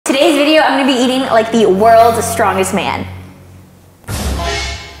Today's video, I'm gonna be eating like the world's strongest man.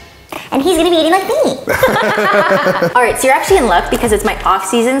 And he's gonna be eating like me. All right, so you're actually in luck because it's my off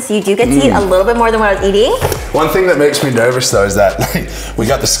season, so you do get to eat a little bit more than what I was eating. One thing that makes me nervous though is that we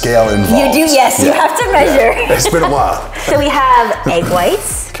got the scale involved. You do, yes, you have to measure. Yeah. It's been a while. So we have egg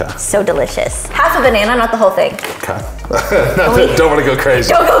whites, so delicious. Half a banana, not the whole thing. Okay. Don't want to go crazy.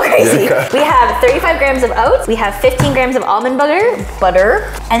 Don't go crazy. Yeah, okay. We have 35 grams of oats, we have 15 grams of almond butter,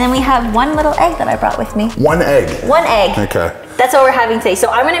 and then we have one little egg that I brought with me. One egg? One egg. Okay. That's what we're having today. So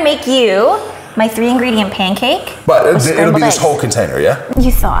I'm gonna make you my 3-ingredient pancake. But it'll be this whole container, yeah?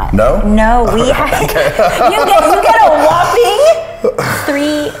 You thought. No? No, we have, you get a whopping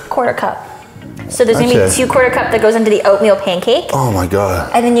 3/4 cup. So there's gonna be 2/4 cup that goes into the oatmeal pancake. Oh my God.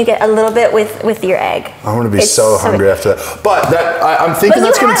 And then you get a little bit with your egg. I'm gonna be so hungry after that. But I'm thinking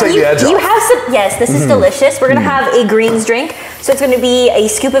that's gonna take the edge off. You have some, yes, this is delicious. We're gonna have a greens drink. So it's gonna be a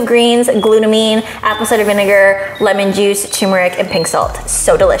scoop of greens, glutamine, apple cider vinegar, lemon juice, turmeric, and pink salt.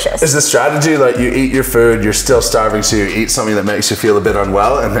 So delicious. Is the strategy like you eat your food, you're still starving, so you eat something that makes you feel a bit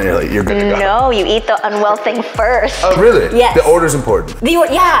unwell, and then you're good to go? No, you eat the unwell thing first. Oh, really? Yes. The order's important.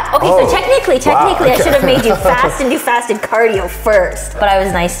 Yeah, okay, so technically, wow, okay. I should have made you fast and do fasted cardio first. But I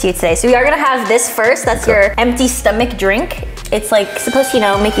was nice to you today. So we are gonna have this first. That's your empty stomach drink. It's like supposed to,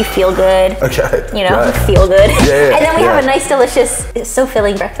 make you feel good. Okay. Feel good. Yeah, and then we have a nice, delicious, so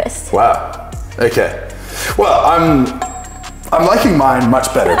filling breakfast. Wow. Okay. Well, I'm liking mine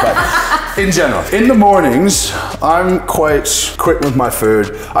much better, but in general, in the mornings, I'm quite quick with my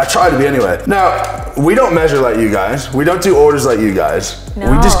food. I try to be anyway. Now, we don't measure like you guys. We don't do orders like you guys. No.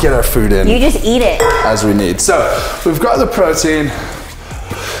 We just get our food in. You just eat it. As we need. So, we've got the protein.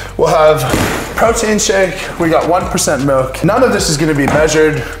 We'll have protein shake. We got 1% milk. None of this is gonna be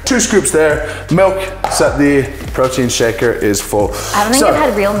measured. 2 scoops there. Milk, set the protein shaker is full. I don't think I've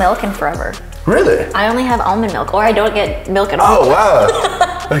had real milk in forever. Really? I only have almond milk, or I don't get milk at all. Oh, wow.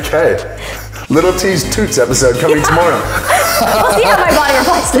 Okay. Little T's Toots episode coming tomorrow. We'll see how my body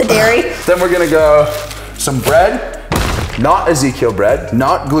replies to the dairy. Then we're gonna go some bread. Not Ezekiel bread,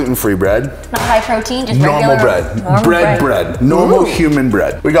 not gluten-free bread. Not high protein, just normal regular bread. Normal human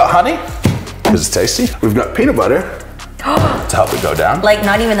bread. We got honey, because it's tasty. We've got peanut butter to help it go down. Like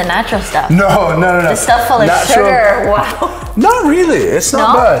not even the natural stuff. No. The stuff full of sugar, wow. Not really, it's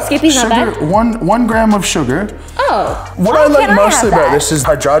not bad. Skippy's not bad? 1 gram of sugar. Oh. What I like mostly about this is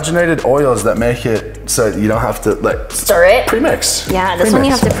hydrogenated oils that make it so you don't have to stir it. Premix. Yeah, this one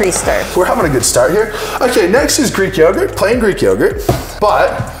you have to pre-stir. We're having a good start here. Okay, next is Greek yogurt, plain Greek yogurt,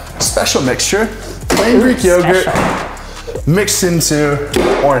 but special mixture, plain Greek yogurt mixed into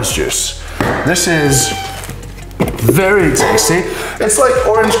orange juice. This is very tasty. It's like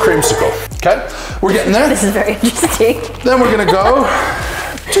orange creamsicle, okay? We're getting there. This is very interesting. Then we're gonna go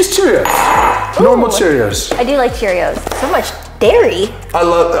just Cheerios. Normal Cheerios. I do like Cheerios. So much dairy. I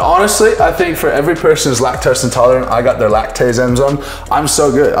love, honestly, I think for every person who's lactose intolerant, I got their lactase enzyme. I'm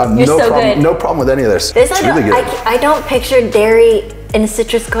so good. No problem with any of this. It's really good. I don't picture dairy and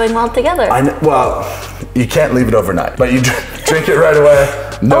citrus going well together. Well, you can't leave it overnight, but you drink it right away.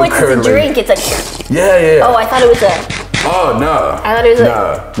 No curdling. It's a drink. It's a. Yeah. Oh, I thought it was a. Oh no. I thought it was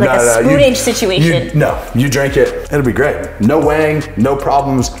a spoonage situation. You drink it, it'll be great. No weighing, no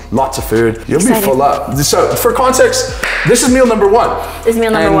problems, lots of food. You'll be full up. So for context, this is meal number 1. This is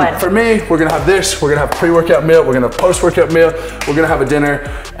meal number 1. For me, we're gonna have this, we're gonna have a pre-workout meal, we're gonna have a post-workout meal, we're gonna have a dinner,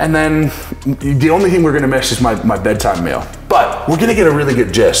 and then the only thing we're gonna miss is my bedtime meal. But we're gonna get a really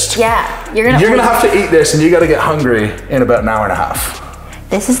good gist. Yeah, you're gonna have to eat this and you gotta get hungry in about an hour and a half.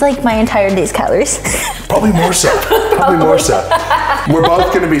 This is like my entire day's calories. Probably more so. We're both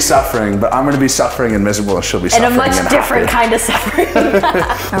going to be suffering, but I'm going to be suffering and miserable, and she'll be suffering and a much different kind of suffering.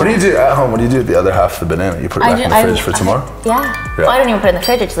 What do you do at home? What do you do with the other half of the banana? You put it back in the fridge for tomorrow? Yeah. Well, I don't even put it in the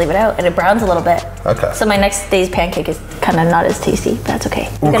fridge. I just leave it out, and it browns a little bit. Okay. So my next day's pancake is kind of not as tasty, but that's okay.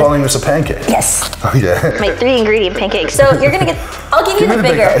 We're calling this a pancake? Yes. Oh, yeah. My 3-ingredient pancake. So you're going to get, I'll give you the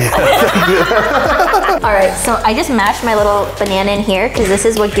bigger. All right, so I just mashed my little banana in here because this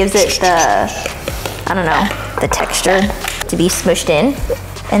is what gives it the texture to be smushed in.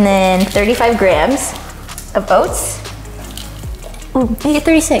 And then 35 grams of oats. Ooh, I get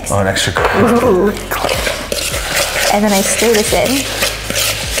 36. Oh, an extra. Ooh. And then I stir this in.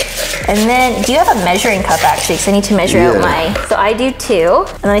 And then, do you have a measuring cup actually? Because I need to measure out my, so I do 2.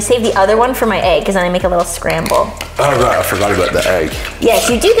 And then I save the other one for my egg, because then I make a little scramble. Oh right, I forgot about the egg. Yes,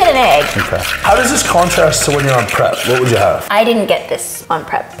 you do get an egg. Okay. How does this contrast to when you're on prep? What would you have? I didn't get this on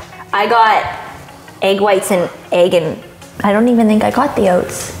prep. I got egg whites and egg and I don't even think I got the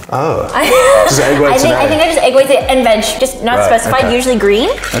oats. Oh. Just egg whites I think I just egg whites and veg, just not specified, okay. usually green.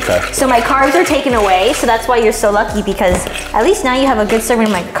 Okay. So my carbs are taken away, so that's why you're so lucky, because at least now you have a good serving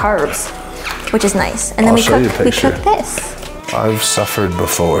of my carbs, which is nice. And then we cook this. I've suffered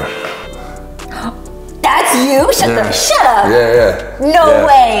before. That's you? Shut up. Yeah. No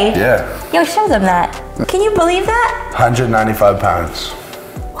way. Yeah. Yo, show them that. Can you believe that? 195 pounds.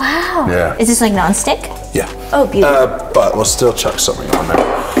 Wow. Yeah. Is this like non-stick? Yeah. Oh, beautiful. But we'll still chuck something on there.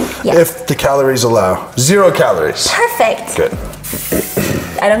 Yeah. If the calories allow. 0 calories. Perfect. Good.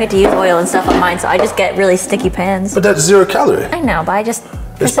 I don't get to use oil and stuff on mine, so I just get really sticky pans. But that's 0 calorie. I know, but I just...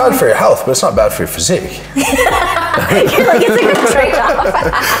 It's bad for your health, but it's not bad for your physique. You're like, it's a good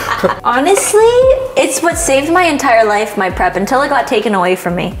trade-off. Honestly, it's what saved my entire life, my prep, until it got taken away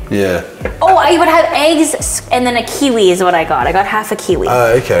from me. Yeah. Oh, I would have eggs and then a kiwi is what I got. I got half a kiwi.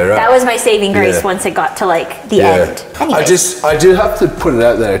 Okay, right. That was my saving grace once it got to like the end. Anyways. I do have to put it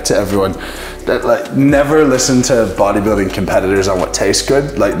out there to everyone that like never listen to bodybuilding competitors on what tastes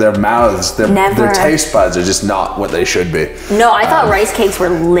good. Like their mouths, their taste buds are just not what they should be. No, I thought rice cakes were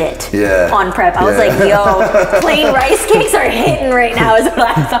lit on prep. I was like, yo, plain rice cakes are hitting right now is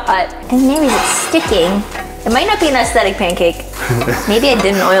what I thought. And maybe it's sticking. It might not be an aesthetic pancake. Maybe I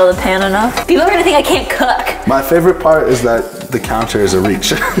didn't oil the pan enough. People are gonna think I can't cook. My favorite part is that the counter is a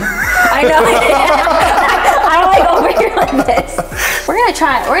reach. I know. I'm like over here like this. We're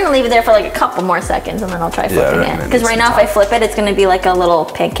gonna leave it there for like a couple more seconds and then I'll try flipping it. Because right now if I flip it, it's gonna be like a little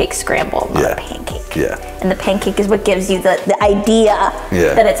pancake scramble, not a pancake. Yeah. And the pancake is what gives you the idea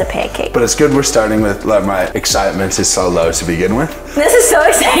that it's a pancake. But it's good we're starting with, like, my excitement is so low to begin with. This is so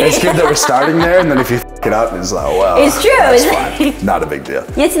exciting. It's good that we're starting there, and then if you f it up, it's like, well, it's true. That's fine. Not a big deal.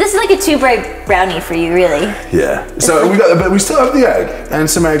 Yes, this is like a 2-bright brownie for you, really. Yeah. So but we still have the egg and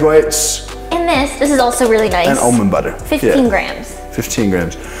some egg whites. And this is also really nice. And almond butter. 15 grams. 15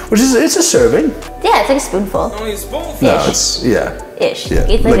 grams, which is, it's a serving. Yeah, it's like a spoonful. Only a spoonful. No, it's, Ish. Yeah.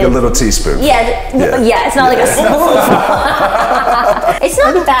 It's like a little teaspoon. Yeah, it's not like a spoonful. It's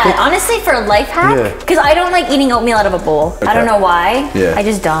not bad, honestly, for a life hack, because I don't like eating oatmeal out of a bowl. I don't know why. Yeah. I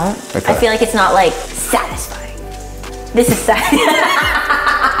just don't. I feel like it's not like satisfying. This is satisfying.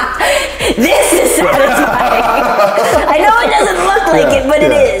 This is satisfying. I know it doesn't look like it, but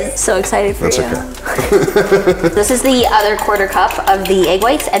it is. So excited for you. Okay. This is the other 1/4 cup of the egg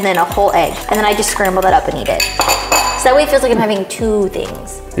whites and then a whole egg. And then I just scramble that up and eat it. So that way it feels like I'm having 2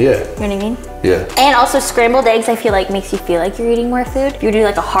 things. Yeah. You know what I mean? Yeah. And also scrambled eggs, I feel like makes you feel like you're eating more food. If you do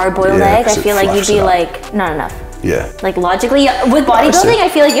like a hard-boiled egg, I feel like you'd be like, not enough. Yeah. Like logically, with bodybuilding, I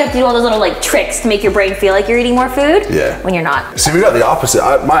feel like you have to do all those little like tricks to make your brain feel like you're eating more food. Yeah. When you're not. See, we got the opposite.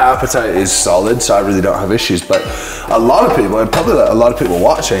 My appetite is solid, so I really don't have issues. But a lot of people, and probably a lot of people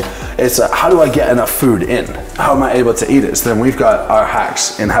watching, it's how do I get enough food in? How am I able to eat it? So then we've got our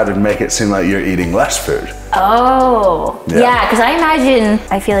hacks in how to make it seem like you're eating less food. Oh, yeah, because I imagine,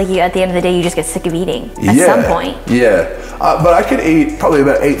 I feel like at the end of the day, you just get sick of eating at some point. Yeah, but I could eat probably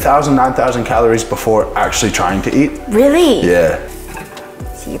about 8,000, 9,000 calories before actually trying to eat. Really? Yeah.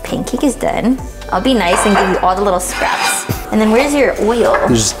 So your pancake is done. I'll be nice and give you all the little scraps. And then where's your oil?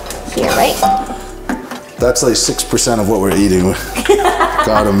 Here, right? That's like 6% of what we're eating.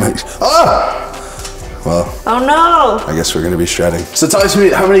 Gotta mix. Ah! Well, oh no! I guess we're gonna be shredding. So talk to me,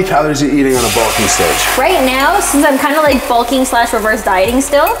 how many calories are you eating on a bulking stage? Right now, since I'm kind of like bulking / reverse dieting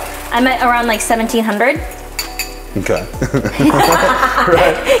still, I'm at around like 1,700. Okay.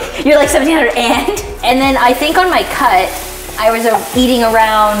 Right. You're like 1,700 and then I think on my cut, I was eating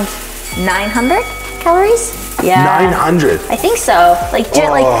around 900 calories. Yeah. 900? I think so. Like,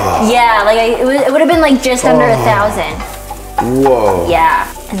 it would have been like just under 1,000. Whoa. Yeah.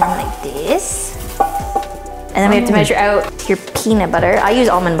 And then like this. And then we have to measure out your peanut butter. I use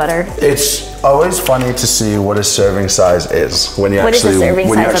almond butter. It's always funny to see what a serving size is when you actually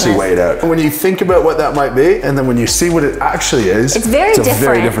weigh it out. When you think about what that might be, and then when you see what it actually is, it's a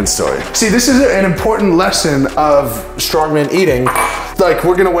very different story. See, this is an important lesson of strongman eating. Like,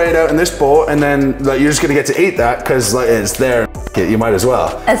 we're gonna weigh it out in this bowl, and then like, you're just gonna get to eat that because like, it's there. You might as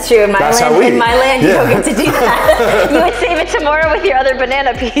well. That's true. In my land, you don't get to do that. You would save it tomorrow with your other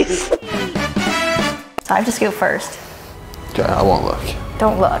banana piece. So I just go first. Okay, I won't look.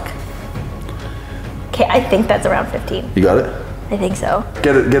 Don't look. Okay, I think that's around 15. You got it? I think so.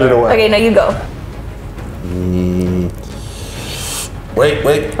 Get it away. Okay, no, you go. Wait.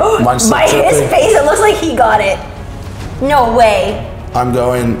 By his face, it looks like he got it. No way. I'm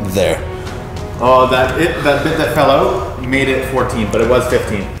going there. Oh, that bit that fell out made it 14, but it was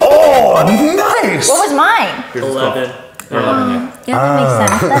 15. Oh, nice! What was mine? 11. Yeah, that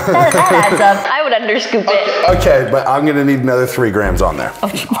makes sense. That adds up. I would underscoop it. Okay, but I'm gonna need another 3 grams on there.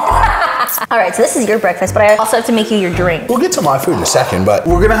 All right, so this is your breakfast, but I also have to make you your drink. We'll get to my food in a second, but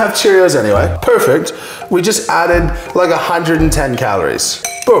we're gonna have Cheerios anyway. Perfect. We just added like 110 calories.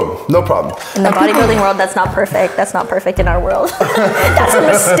 Boom, no problem. In the bodybuilding world, that's not perfect. That's not perfect in our world. That's a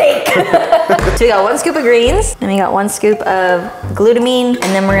mistake. So we got 1 scoop of greens, and we got 1 scoop of glutamine,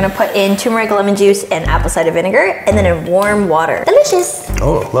 and then we're gonna put in turmeric lemon juice and apple cider vinegar, and then in warm water. Delicious.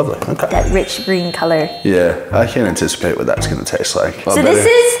 Oh, lovely, okay. That rich green color. Yeah, I can't anticipate what that's gonna taste like. So this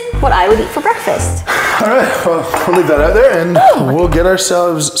is what I would eat for breakfast. All right, well, we'll leave that out there and we'll get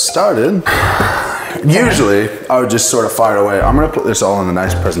ourselves started. Usually, I would just sort of fire away. I'm gonna put this all in a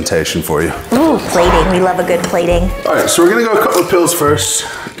nice presentation for you. Ooh, plating. We love a good plating. All right, so we're gonna go a couple of pills first.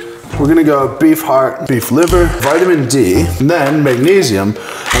 We're gonna go beef heart, beef liver, vitamin D, and then magnesium.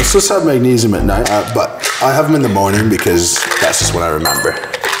 I'm supposed to have magnesium at night, but I have them in the morning because that's just what I remember.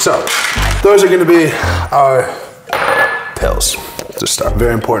 So, those are gonna be our pills to start.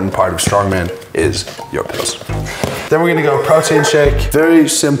 Very important part of Strongman is your pills. Then we're gonna go protein shake. Very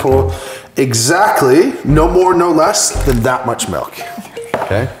simple. Exactly, no more, no less than that much milk.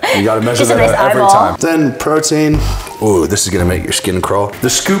 Okay, you gotta measure that out every time. Then protein. Ooh, this is gonna make your skin crawl. The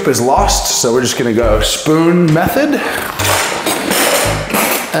scoop is lost, so we're just gonna go spoon method.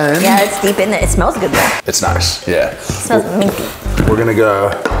 And yeah, it's deep in there. It smells good though. It's nice, yeah. It smells minty. We're gonna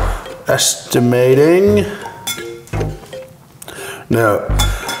go estimating. Now,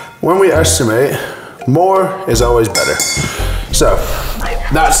 when we estimate, more is always better. So,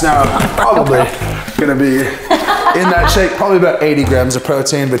 that's now probably gonna be in that shake, probably about 80 grams of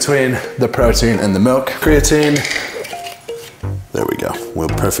protein between the protein and the milk. Creatine, there we go. We'll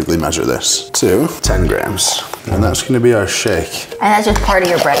perfectly measure this to 10 grams. And that's gonna be our shake. And that's just part of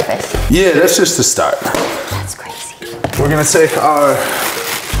your breakfast. Yeah, that's just the start. That's crazy. We're gonna take our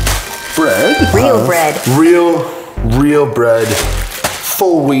bread. Real bread. Real bread,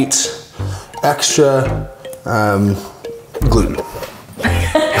 full wheat, extra gluten.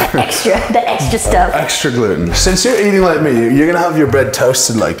 The extra stuff. Extra gluten. Since you're eating like me, you're gonna have your bread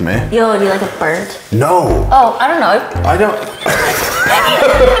toasted like me. Yo, do you like it burnt? No. Oh, I don't know.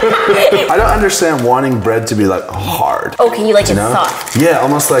 I don't understand wanting bread to be like hard. Okay, you like it soft. Yeah,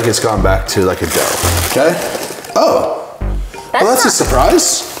 almost like it's gone back to like a dough. Okay? Oh. Well, that's a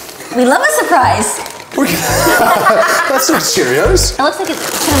surprise. We love a surprise. That's some Cheerios. It looks like it's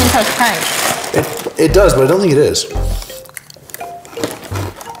Cinnamon Toast Crunch. It does, but I don't think it is.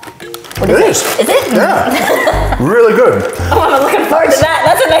 What is it? Is it? Yeah. Really good. Oh, I'm looking forward to that.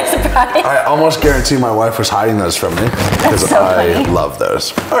 That's a nice surprise. I almost guarantee my wife was hiding those from me because so I funny. love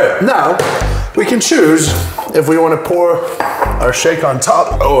those. All right, now we can choose if we want to pour our shake on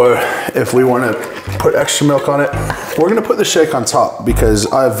top or if we want to put extra milk on it. We're going to put the shake on top because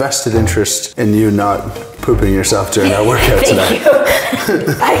I have vested interest in you not pooping yourself during our workout today. Thank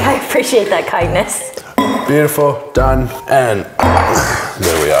you. I appreciate that kindness. Beautiful, done, and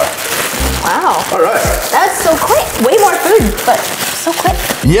there we are. Wow. All right. That's so quick. Way more food, but so quick.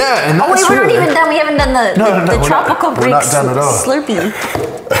 Yeah, and that's we weren't even done. We haven't done the tropical Greek Slurpee.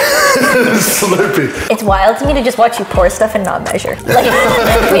 Slurpee. It's wild to me to just watch you pour stuff and not measure. Like,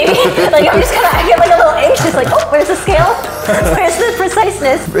 maybe, like I'm just I get like a little anxious, like, oh, where's the scale? Where's the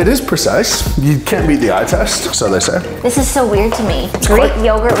preciseness? It is precise. You can't beat the eye test, so they say. This is so weird to me. Greek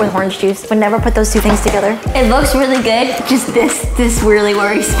yogurt with orange juice. Would never put those two things together. It looks really good. Just this really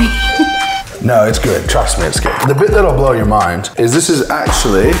worries me. No, it's good. Trust me, it's good. The bit that'll blow your mind is this is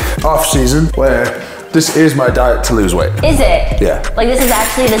actually off season where this is my diet to lose weight. Is it? Yeah. Like this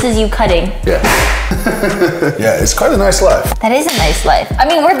is you cutting. Yeah. Yeah, it's quite a nice life. That is a nice life. I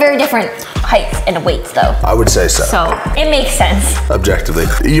mean, we're very different heights and weights though. I would say so. So it makes sense. Objectively.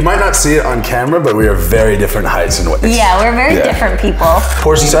 You might not see it on camera, but we are very different heights and weights. Yeah, we're very different people.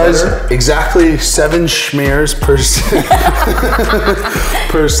 Portion size, exactly 7 schmears per,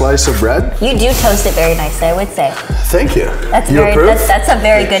 per slice of bread. You do toast it very nicely, I would say. Thank you. That's you very approve? that's a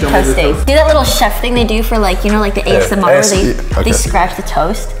very good toasting. Do that little chef thing they do for like, you know, like the ASMR where they scratch the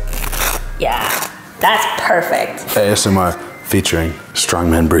toast. Yeah, that's perfect. ASMR featuring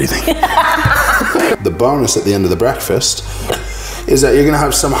strongman breathing. The bonus at the end of the breakfast is that you're gonna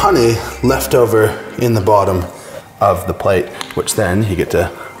have some honey left over in the bottom of the plate, which then you get to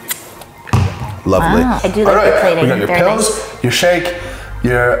lovely. Wow, I do like the plating. We got your very pills, nice. your shake,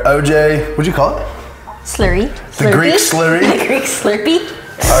 your OJ, what'd you call it? Slurry. The Greek slurry. The Greek slurpee.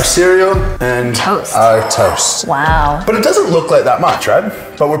 Our cereal and toast. Our toast. Wow. But it doesn't look like that much, right?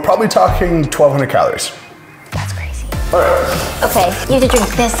 But we're probably talking 1,200 calories. That's crazy. All right. Okay, you have to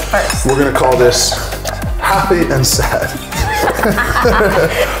drink this first. We're gonna call this happy and sad.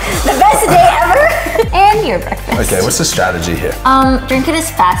 The best day ever. And your breakfast. Okay, what's the strategy here? Drink it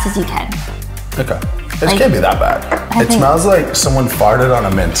as fast as you can. Okay. It can't be that bad. It smells like someone farted on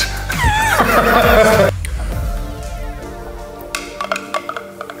a mint.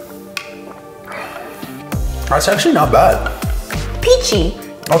 That's actually not bad. Peachy.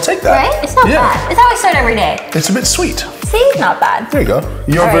 I'll take that. Right? It's not bad. It's how I start every day. It's a bit sweet. See? Not bad. There you go.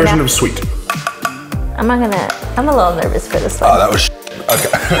 Your All right, version now. of sweet. I'm a little nervous for this one. Oh, that was okay.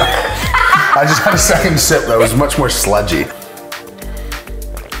 I just had a second sip that was much more sludgy.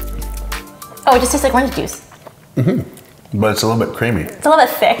 Oh, it just tastes like orange juice. But it's a little bit creamy. It's a little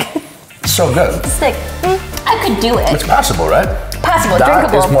bit thick. It's so good. It's thick. I could do it. It's passable, right? Passable, that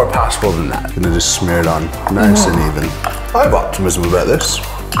drinkable. is more passable than that. Gonna just smear it on nice and even. I have optimism about this.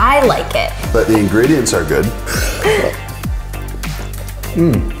 I like it. But the ingredients are good.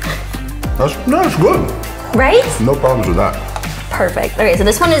 That's good. Right? No problems with that. Perfect. Okay, so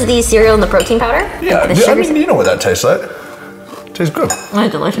this one is the cereal and the protein powder. Yeah, The I mean, you know what that tastes like. Tastes good.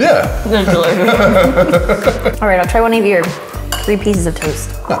 It's delicious. Yeah. It's delicious. All right, I'll try one of your 3 pieces of toast.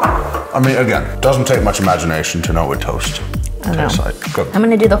 I mean, again, doesn't take much imagination to know what toast tastes like. Good. I'm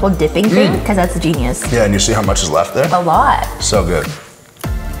gonna do the whole dipping thing because that's genius. Yeah, and you see how much is left there? A lot. So good.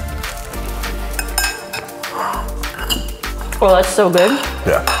 Oh, that's so good.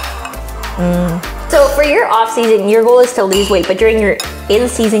 Yeah. So for your off season, your goal is to lose weight, but during your in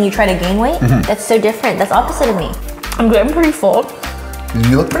season, you try to gain weight? That's so different. That's opposite of me. I'm good. I'm pretty full.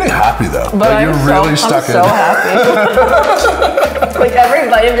 You look pretty happy though. But like you're really stuck I'm so happy. Like every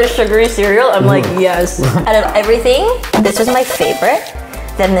bite of this sugary cereal, I'm like, yes. Out of everything, this was my favorite.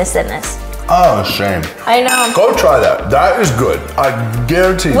 Then this, then this. Oh, shame. I know. Go try that. That is good. I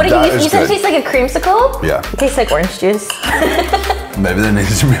guarantee What do that you is said good. it tastes like a creamsicle? Yeah. It tastes like orange juice. Maybe there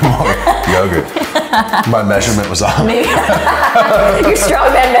needs to be more yogurt. My measurement was off. Maybe. Your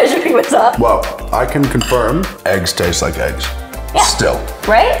strongman measuring was up. Well, I can confirm eggs taste like eggs. Yeah. Still.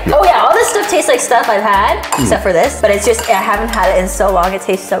 Right? Yeah. Oh yeah, all this stuff tastes like stuff I've had, except for this, but it's just, I haven't had it in so long, it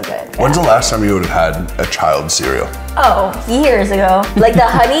tastes so good. When's the last time you would have had a child cereal? Oh, years ago. Like the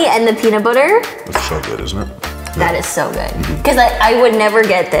honey and the peanut butter, That's so good, isn't it? that is so good. Because I would never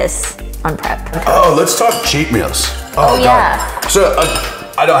get this on prep. Oh, let's talk cheat meals. Oh, God. yeah. So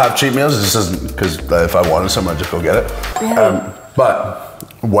I don't have cheat meals. This isn't because if I wanted some, I'd just go get it. Yeah. But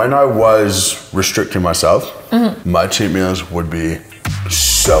when I was restricting myself, my cheat meals would be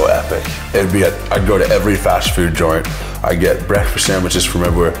so epic. It'd be I'd go to every fast food joint. I get breakfast sandwiches from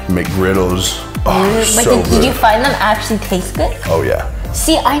everywhere. McGriddles. Oh, But so did you good. find them actually taste good? Oh yeah.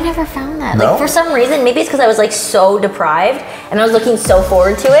 See, I never found that. No? Like for some reason, maybe it's because I was like so deprived and I was looking so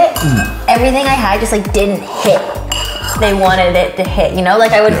forward to it. Everything I had just like didn't hit. They wanted it to hit, you know?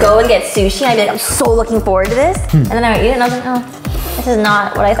 Like I would go and get sushi and I'd be like, I'm so looking forward to this. And then I would eat it and I was like, oh, this is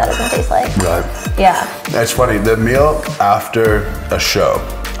not what I thought it was gonna taste like. Right. Yeah. It's funny, the meal after a show,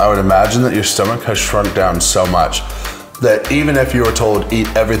 I would imagine that your stomach has shrunk down so much that even if you were told eat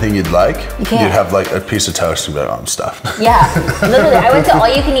everything you'd like, You can't. you'd have like a piece of toast and be like, oh, I'm stuffed. Yeah, literally. I went to all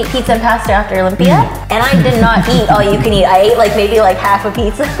you can eat pizza and pasta after Olympia, and I did not eat all you can eat. I ate like maybe like half a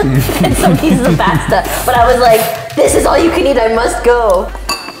pizza and some pieces of pasta. But I was like, this is all you can eat, I must go.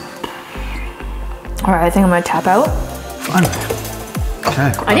 All right, I think I'm gonna tap out. Finally.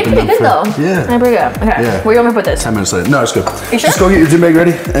 Okay. I did pretty good though. Yeah. I did pretty good. Okay, Yeah. where do you want me to put this? 10 minutes later. No, it's good. You sure? Just go get your gym bag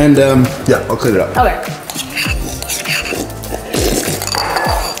ready and yeah, I'll clean it up. Okay.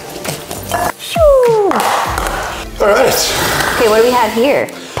 Shoo. All right. Okay, what do we have here?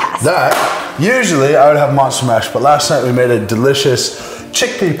 Pasta. That, usually I would have monster mash, but last night we made a delicious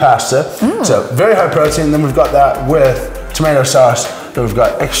chickpea pasta. So very high protein. Then we've got that with tomato sauce. Then we've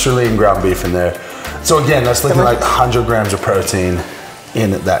got extra lean ground beef in there. So again, that's looking like 100 grams of protein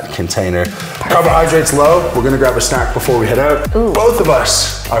in that container. Carbohydrates low. We're gonna grab a snack before we head out. Ooh. Both of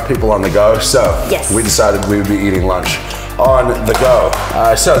us are people on the go, so Yes. we decided we would be eating lunch on the go.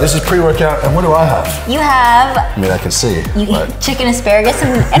 So this is pre-workout, and what do I have? You have I mean, I can see. You but- eat chicken, asparagus,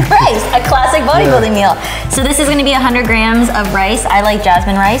 and rice, a classic bodybuilding meal. So this is gonna be 100 grams of rice. I like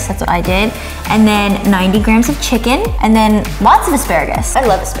jasmine rice, that's what I did. And then 90 grams of chicken, and then lots of asparagus. I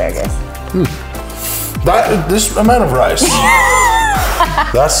love asparagus. This amount of rice,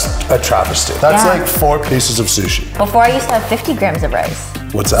 that's a travesty. That's Yeah. like 4 pieces of sushi. Before I used to have 50 grams of rice.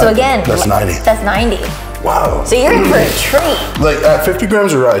 What's that? So again, That's 90. That's 90. Wow. So you're in for a treat. Like at 50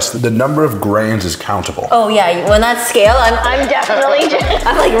 grams of rice, the number of grains is countable. Oh yeah, when that scale, I'm definitely,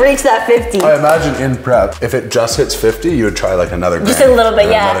 I'm like reached that 50. I imagine in prep, if it just hits 50, you would try like another grain. Just a little bit,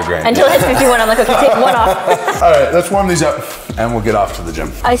 yeah. Another grain. Until it hits 51, I'm like, okay, take one off. All right, let's warm these up and we'll get off to the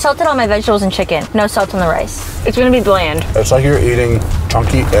gym. I salted all my vegetables and chicken. No salt on the rice. It's gonna be bland. It's like you're eating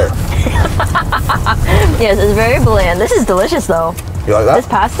chunky air. Yes, it's very bland. This is delicious though. You like that? This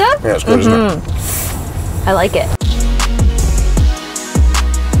pasta? Yeah, it's good, isn't it? I like it.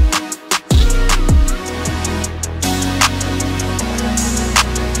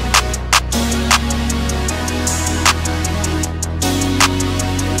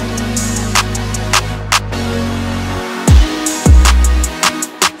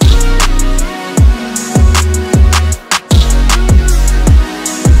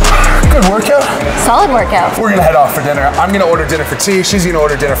 Good workout. Solid workout. We're gonna head off for dinner. I'm gonna order dinner for T. She's gonna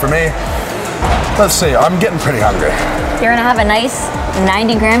order dinner for me. Let's see, I'm getting pretty hungry. You're gonna have a nice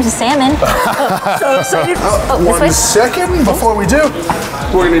 90 grams of salmon. So excited. Oh, One second before we do,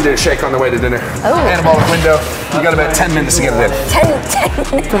 we're gonna do a shake on the way to dinner. Oh. Anabolic window. You got about 10 minutes to get it in. 10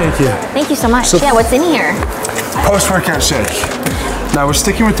 minutes. Thank you. Thank you so much. So- Yeah, what's in here? Post-workout shake. Now we're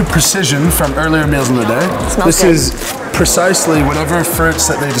sticking with the precision from earlier meals in the day. Smells This good. is precisely whatever fruits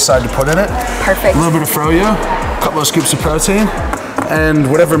that they decide to put in it. Perfect. A little bit of froyo, a couple of scoops of protein, and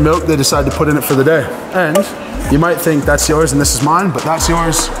whatever milk they decide to put in it for the day. And you might think that's yours and this is mine, but that's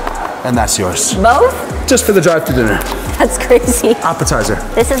yours and that's yours. Both? Just for the drive to dinner. That's crazy. Appetizer.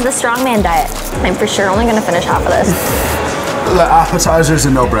 This is the strongman diet. I'm for sure only gonna finish half of this. The appetizer's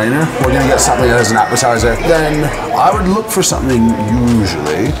a no-brainer. We're gonna get something that is an appetizer. Then I would look for something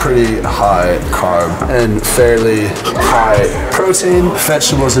usually pretty high carb and fairly high protein.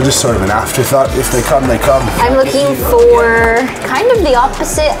 Vegetables are just sort of an afterthought. If they come, they come. I'm looking for kind of the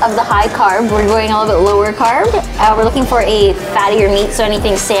opposite of the high carb. We're going a little bit lower carb. We're looking for a fattier meat, so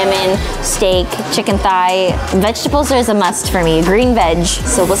anything salmon, steak, chicken thigh. Vegetables is a must for me, green veg.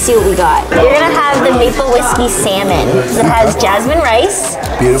 So we'll see what we got. You're gonna have the maple whiskey salmon. It has jasmine rice,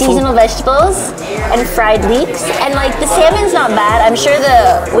 Beautiful. seasonal vegetables, and fried leeks. And like the salmon's not bad. I'm sure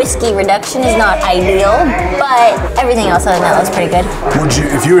the whiskey reduction is not ideal, but everything else other than that looks pretty good. Would you,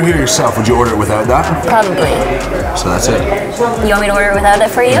 if you were here yourself, would you order it without that? Probably. So that's it. You want me to order it without it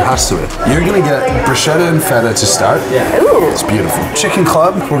for you? It has to be. You're gonna get bruschetta and feta to start. Ooh. It's beautiful. Chicken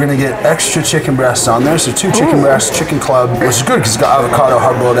club, we're gonna get extra chicken breasts on there. So 2 chicken breasts, chicken club, which is good because it's got avocado,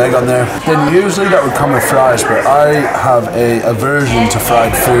 hard-boiled egg on there. Then usually that would come with fries, but I have a aversion to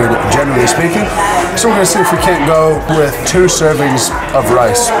fried food, generally speaking. So we're gonna see if we can't go with 2 servings of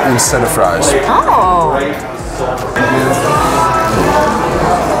rice instead of fries. Oh.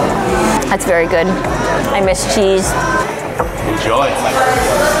 That's very good. I miss cheese. Enjoy.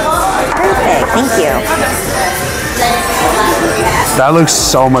 Perfect, thank you. That looks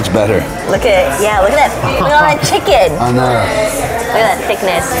so much better. Look at look at that chicken. I know. Look at that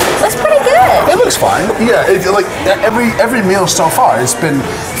thickness. Looks pretty good. It looks fine. Yeah, like every meal so far, it's been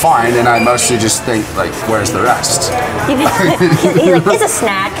fine, and I mostly just think like, where's the rest? He's like, it's a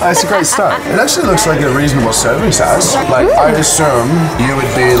snack. That's a great start. It actually looks like a reasonable serving size. Like I'd assume you would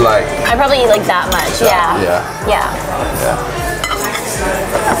be like. I probably eat like that much. Yeah. Yeah.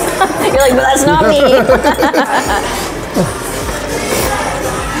 You're like, but that's not me.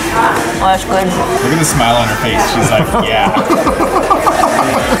 Oh, that's good. Look at the smile on her face. She's like, yeah.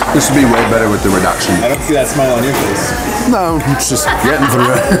 This would be way better with the reduction. I don't see that smile on your face. No, it's just getting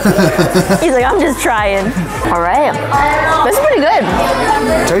through it. He's like, I'm just trying. All right. This is pretty good.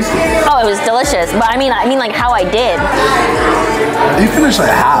 Tasty. Oh, it was delicious. But I mean like how I did. You finished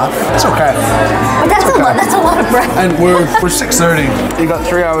like half. It's okay. But that's a lot of bread. And we're 6:30. You got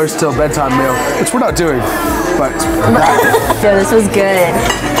 3 hours till bedtime meal, which we're not doing, but. Yo, this was good.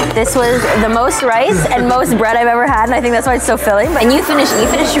 This was the most rice and most bread I've ever had, and I think that's why it's so filling. And you finished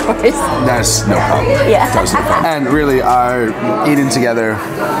yours. That's no problem. Yeah. That's no problem. And really, our eating together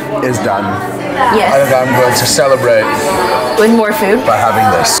is done. Yes. And I'm going to celebrate With more food. by having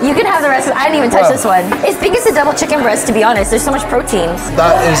this. You can have the rest of it. I didn't even touch this one. I think it's a double chicken breast, to be honest. There's so much protein.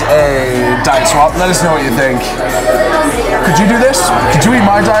 That is a diet swap. Let us know what you think. Could you do this? Could you eat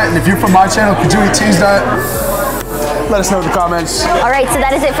my diet? And if you're from my channel, could you eat T's diet? Let us know in the comments. All right, so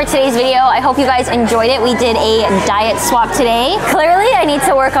that is it for today's video. I hope you guys enjoyed it. We did a diet swap today. Clearly, I need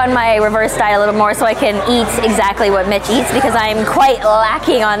to work on my reverse diet a little more so I can eat exactly what Mitch eats because I'm quite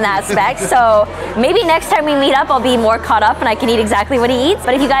lacking on that aspect. So maybe next time we meet up, I'll be more caught up and I can eat exactly what he eats.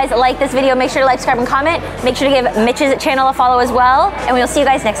 But if you guys like this video, make sure to like, subscribe, and comment. Make sure to give Mitch's channel a follow as well. And we'll see you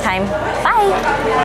guys next time. Bye.